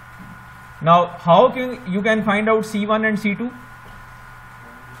 Now how can you can find out C1 and C2?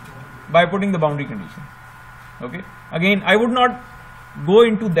 By putting the boundary condition. Okay, again I would not go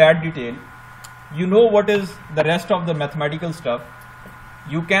into that detail. You know what is the rest of the mathematical stuff.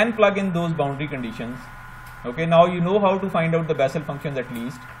 You can plug in those boundary conditions. Okay, now you know how to find out the Bessel functions at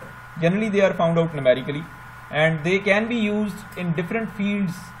least. Generally they are found out numerically, and they can be used in different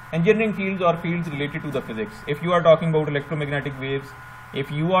fields, engineering fields or fields related to the physics. If you are talking about electromagnetic waves, if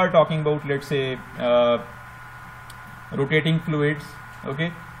you are talking about, let's say, rotating fluids,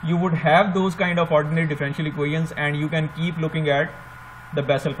 okay, you would have those kind of ordinary differential equations, and you can keep looking at the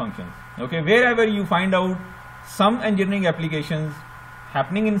Bessel functions. Okay, wherever you find out some engineering applications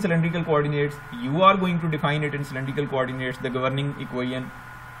happening in cylindrical coordinates, you are going to define it in cylindrical coordinates, the governing equation.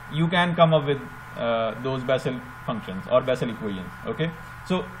 You can come up with those Bessel functions or Bessel equations. Okay,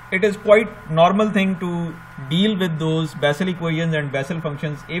 so it is quite normal thing to deal with those Bessel equations and Bessel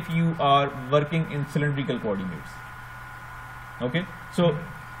functions if you are working in cylindrical coordinates. Okay, so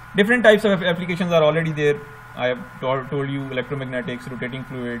different types of applications are already there. I have told you electromagnetics, rotating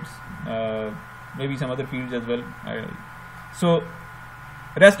fluids, maybe some other fields as well. So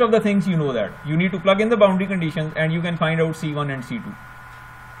rest of the things you know that. You need to plug in the boundary conditions and you can find out C1 and C2.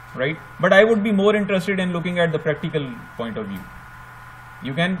 Right? But I would be more interested in looking at the practical point of view.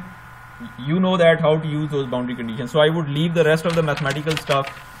 You know that how to use those boundary conditions. So I would leave the rest of the mathematical stuff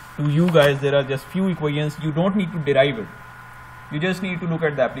to you guys. There are just few equations. You don't need to derive it. You just need to look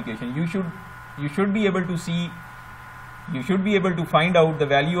at the application. You should be able to see You should be able to find out the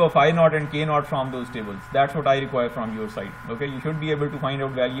value of I naught and K naught from those tables. That's what I require from your side. Okay, you should be able to find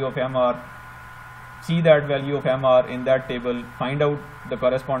out value of MR, see that value of MR in that table, find out the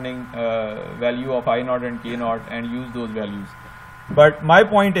corresponding value of I naught and K naught and use those values. But my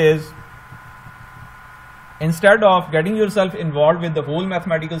point is, instead of getting yourself involved with the whole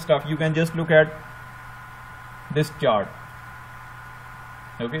mathematical stuff, you can just look at this chart.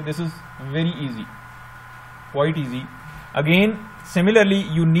 Okay, this is very easy, quite easy. Again, similarly,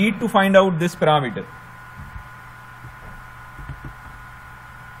 you need to find out this parameter.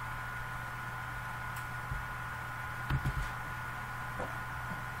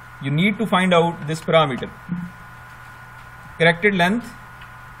 You need to find out this parameter. Corrected length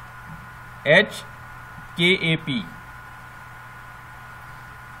HKAP.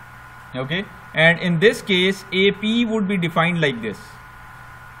 Okay, and in this case, AP would be defined like this.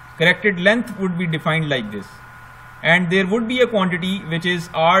 Corrected length would be defined like this. And there would be a quantity which is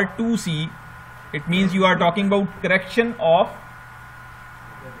R2C. It means you are talking about correction of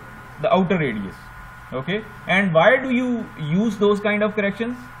the outer radius. Okay, and why do you use those kind of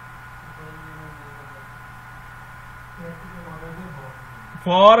corrections?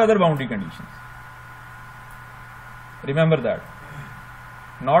 For other boundary conditions. Remember that.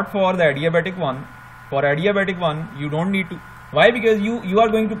 Not for the adiabatic one. For adiabatic one, you don't need to. Why? Because you are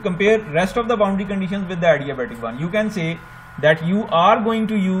going to compare rest of the boundary conditions with the adiabatic one. You can say that you are going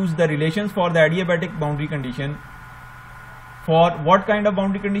to use the relations for the adiabatic boundary condition for what kind of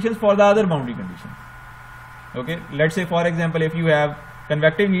boundary conditions? For the other boundary conditions. Okay, let's say for example, if you have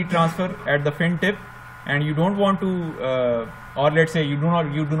convective heat transfer at the fin tip and you don't want to or let's say you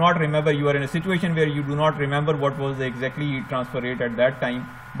do not remember, you are in a situation where you do not remember what was the exactly heat transfer rate at that time,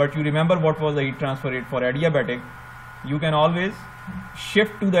 but you remember what was the heat transfer rate for adiabatic. You can always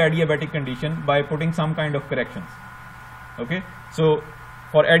shift to the adiabatic condition by putting some kind of corrections. Okay, so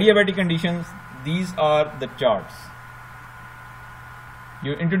for adiabatic conditions, these are the charts.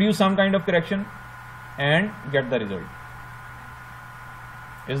 You introduce some kind of correction and get the result.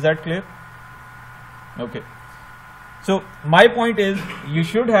 Is that clear? Okay. So my point is, you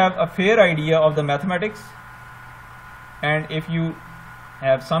should have a fair idea of the mathematics, and if you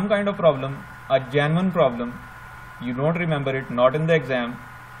have some kind of problem, a genuine problem, you don't remember it, not in the exam,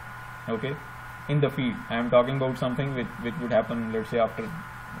 okay, in the field. I am talking about something which would happen, let's say after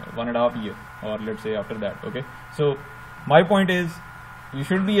 1.5 years, or let's say after that. Okay, so my point is, you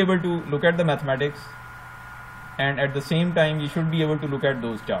should be able to look at the mathematics, and at the same time you should be able to look at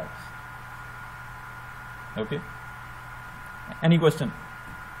those charts. Okay, any question?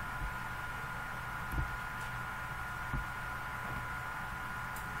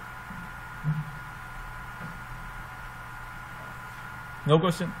 No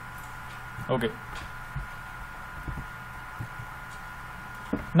question? Okay.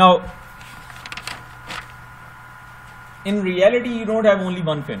 Now, in reality, you don't have only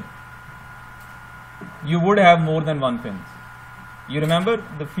one fin. You would have more than one fins. You remember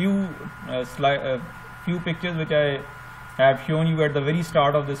the few pictures which I have shown you at the very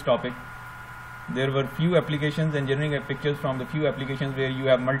start of this topic. There were few applications, engineering pictures from the few applications where you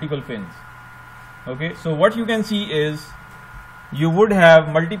have multiple fins. Okay, so what you can see is, you would have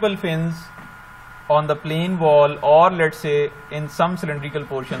multiple fins on the plane wall, or let's say in some cylindrical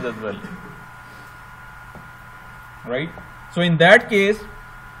portions as well, right? So in that case,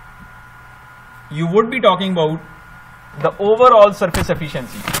 you would be talking about the overall surface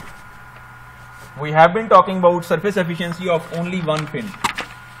efficiency. We have been talking about surface efficiency of only one fin,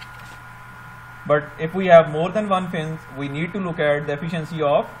 but if we have more than one fins, we need to look at the efficiency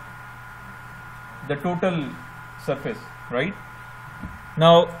of the total surface, right?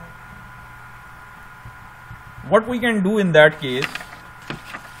 Now, what we can do in that case,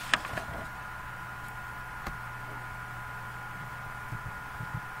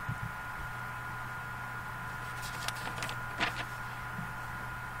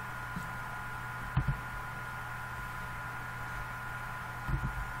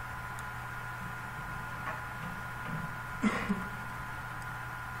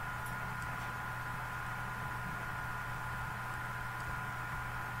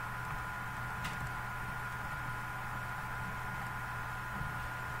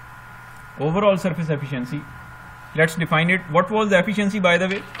 overall surface efficiency, let's define it. What was the efficiency, by the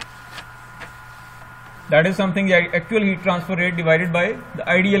way? That is something, the actual heat transfer rate divided by the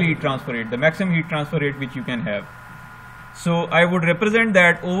ideal heat transfer rate, the maximum heat transfer rate which you can have. So I would represent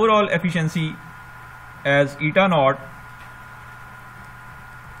that overall efficiency as eta naught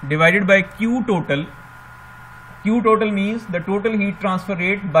divided by Q total. Q total means the total heat transfer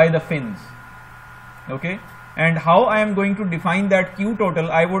rate by the fins. Okay, And how I am going to define that Q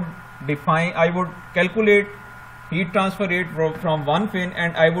total? I would calculate heat transfer rate from one fin,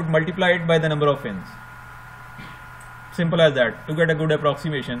 and I would multiply it by the number of fins. Simple as that. To get a good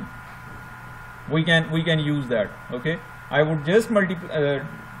approximation, we can use that. Okay, I would just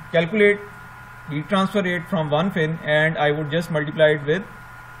calculate heat transfer rate from one fin, and I would just multiply it with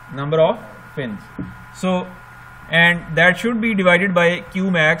number of fins. So, and that should be divided by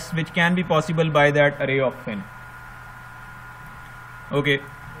Q max, which can be possible by that array of fin. Okay.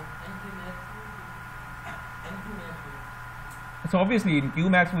 So obviously in Q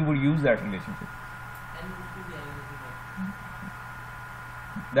max we would use that relationship.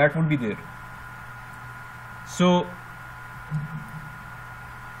 That would be there. So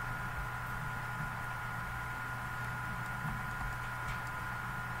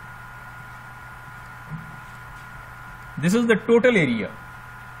this is the total area.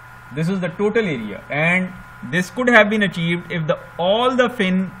 This is the total area, and this could have been achieved if all the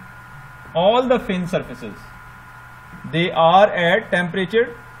fin surfaces, they are at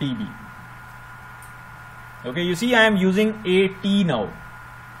temperature TB. Okay, you see I am using AT now.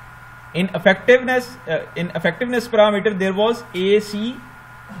 In effectiveness parameter there was ACB,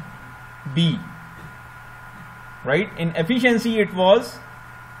 right? In efficiency it was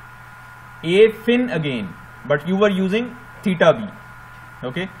A fin again, but you were using theta B.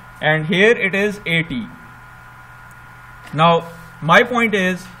 Okay, and here it is AT. Now my point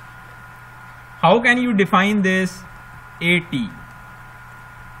is, how can you define this AT?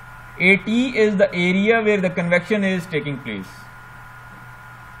 AT is the area where the convection is taking place.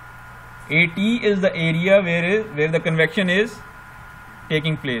 AT is the area where the convection is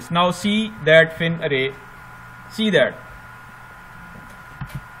taking place. Now see that fin array. See that.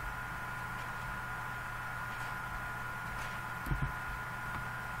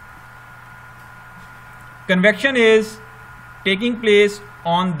 Convection is taking place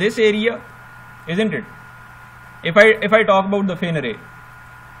on this area, isn't it? If I talk about the fin array,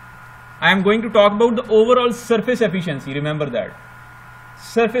 I am going to talk about the overall surface efficiency. Remember that.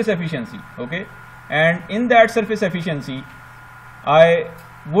 Surface efficiency, okay? And in that surface efficiency, I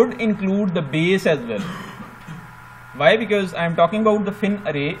would include the base as well. Why? Because I am talking about the fin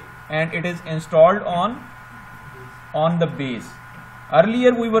array and it is installed on the base.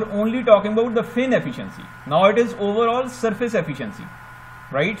 Earlier we were only talking about the fin efficiency. Now it is overall surface efficiency,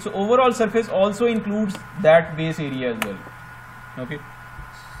 right? So overall surface also includes that base area as well. Okay.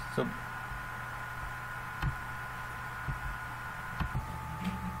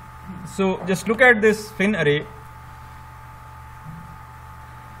 So just look at this fin array.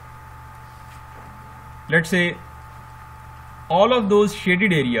 Let's say all of those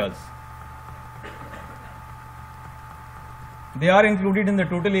shaded areas, they are included in the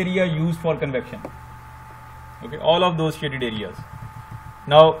total area used for convection. Okay, all of those shaded areas.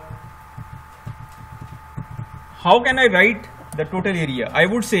 Now, how can I write the total area? I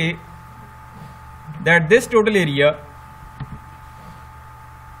would say that this total area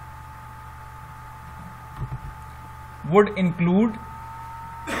would include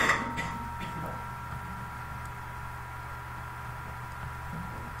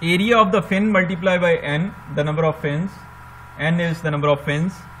area of the fin multiplied by n, the number of fins, n is the number of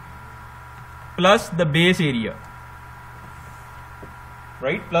fins, plus the base area,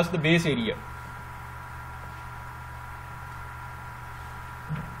 right? Plus the base area.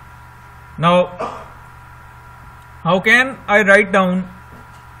 Now, how can I write down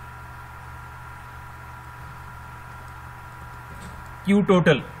Q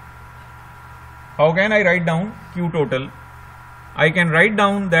total? How can I write down Q total? I can write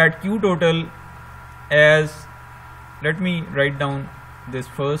down that Q total as, let me write down this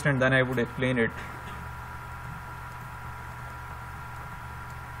first and then I would explain it.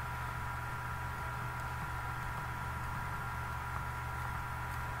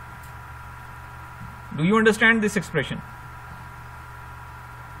 Do you understand this expression?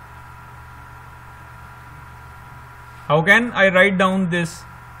 How can I write down this,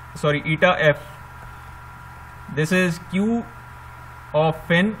 eta f? This is Q of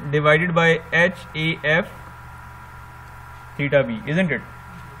fin divided by HAF theta b, isn't it?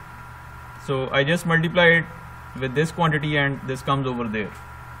 So I just multiply it with this quantity and this comes over there.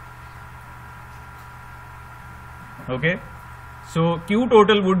 Okay, so Q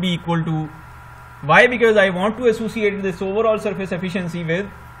total would be equal to, why? Because I want to associate this overall surface efficiency with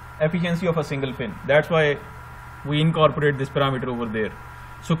efficiency of a single fin. That's why we incorporate this parameter over there.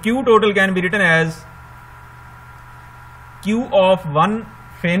 So Q total can be written as Q of one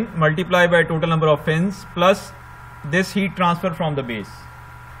fin multiplied by total number of fins plus this heat transfer from the base.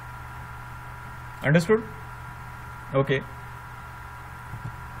 Understood? Okay.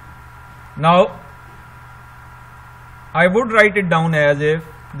 Now I would write it down as if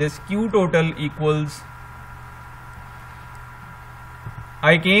this Q total equals,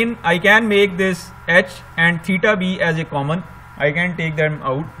 I can make this H and theta B as a common. I can take them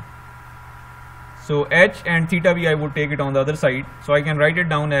out. So H and theta B, I would take it on the other side. So I can write it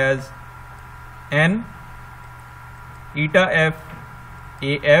down as N eta F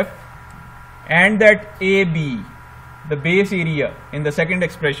AF, and that AB, the base area in the second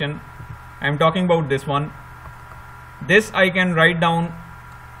expression, I am talking about this one. This I can write down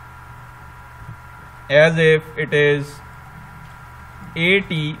as if it is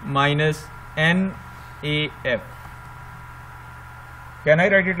AT minus NAF. Can I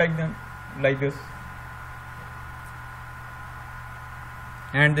write it like this?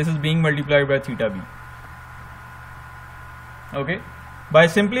 And this is being multiplied by theta B. Okay. By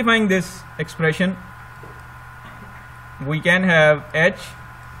simplifying this expression, we can have H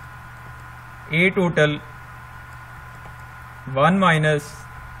A total 1 minus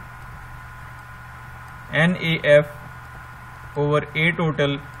NAF over A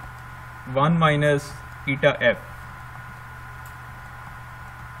total 1 minus eta F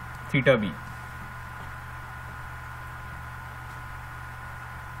theta B.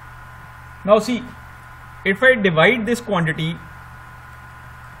 Now see, if I divide this quantity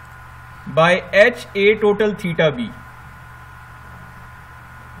by H A total theta B,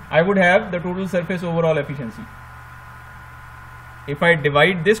 I would have the total surface overall efficiency. If I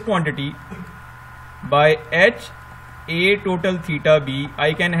divide this quantity by H A total theta B,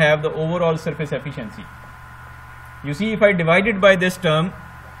 I can have the overall surface efficiency. You see, if I divide it by this term,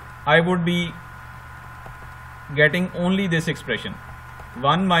 I would be getting only this expression,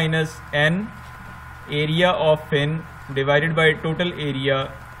 1 minus N area of fin divided by total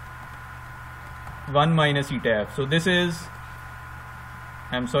area 1 minus eta F. So this is,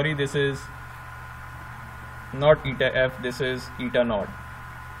 I'm sorry, this is not eta F, this is eta naught.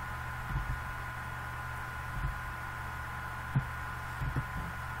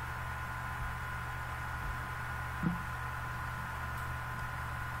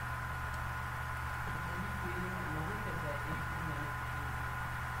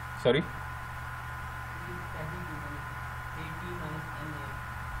 Sorry?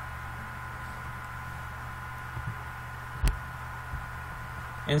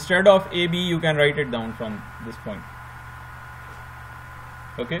 Instead of AB, you can write it down from this point.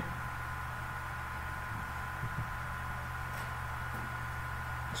 Okay.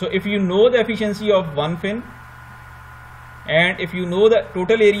 So if you know the efficiency of one fin, and if you know the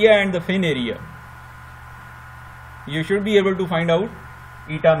total area and the fin area, you should be able to find out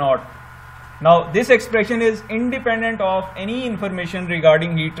eta naught. Now this expression is independent of any information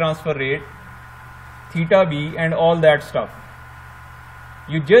regarding heat transfer rate, theta B and all that stuff.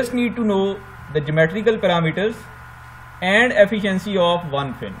 You just need to know the geometrical parameters and efficiency of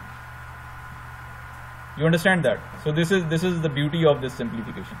one fin. You understand that? So this is the beauty of this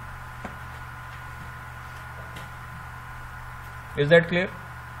simplification. Is that clear?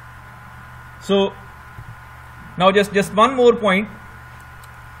 So now just one more point.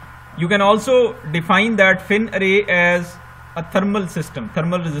 You can also define that fin array as a thermal system,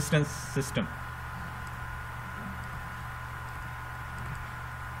 thermal resistance system.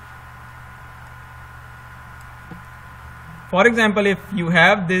 For example, if you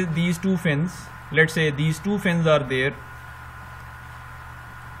have these two fins, let's say these two fins are there,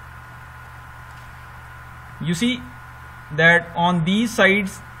 you see that on these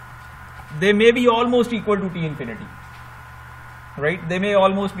sides they may be almost equal to T infinity, right? They may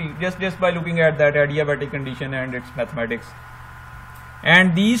almost be, just by looking at that adiabatic condition and its mathematics.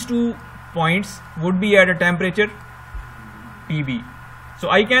 And these 2 points would be at a temperature TB. So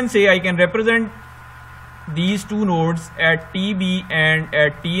I can say, I can represent these 2 nodes at TB and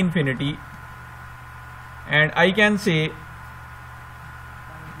at T infinity, and I can say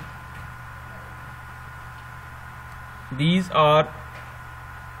these are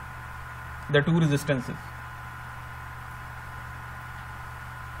the 2 resistances.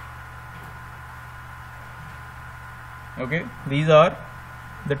 Okay, these are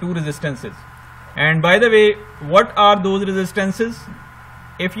the 2 resistances. And by the way, what are those resistances?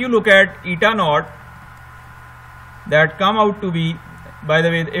 If you look at eta naught, that come out to be, by the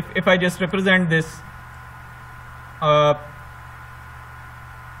way, if I just represent this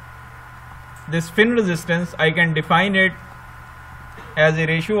this fin resistance, I can define it as a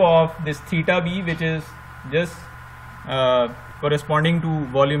ratio of this theta B, which is just corresponding to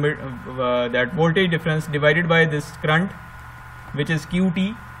volume, that voltage difference, divided by this current, which is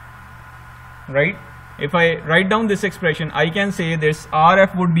QT, right? if I write down this expression, I can say this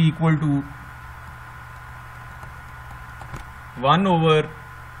RF would be equal to 1 over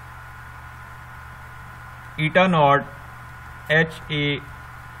eta naught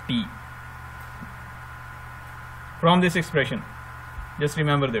HAT from this expression. Just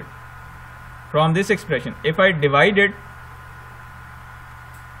remember that from this expression, if I divide it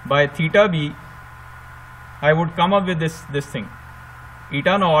by theta b, I would come up with this thing,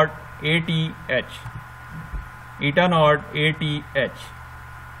 eta naught ATH, eta naught ATH.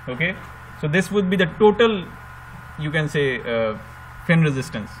 Okay, so this would be the total, you can say, fin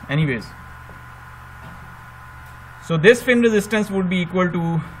resistance. Anyways, so this fin resistance would be equal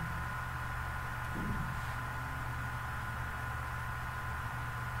to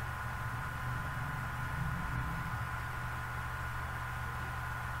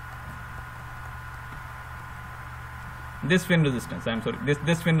this fin resistance. I'm sorry,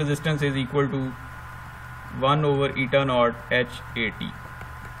 this fin resistance is equal to 1 over eta naught HAT,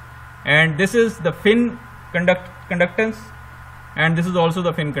 and this is the fin conductance, and this is also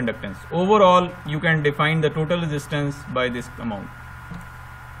the fin conductance. Overall, you can define the total resistance by this amount.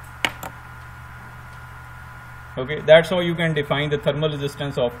 Okay, that's how you can define the thermal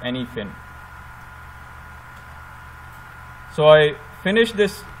resistance of any fin. So I finished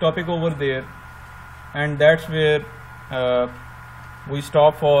this topic over there, and that's where we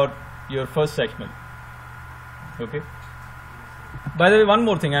stop for your first sectional. Okay. By the way, one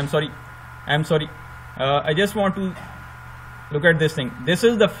more thing. I'm sorry. I just want to look at this thing. This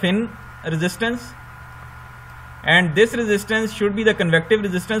is the fin resistance, and this resistance should be the convective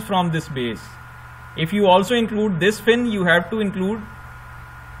resistance from this base. If you also include this fin, you have to include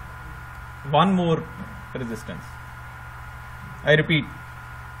one more resistance. I repeat,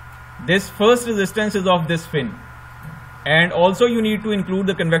 this first resistance is of this fin, and also you need to include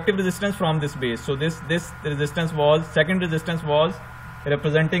the convective resistance from this base. So this resistance was, second resistance was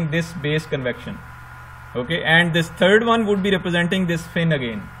representing this base convection. Okay, and this third one would be representing this fin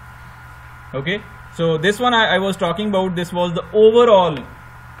again. Okay, so this one I was talking about, this was the overall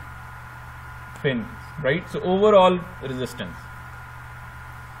fin, right? So overall resistance.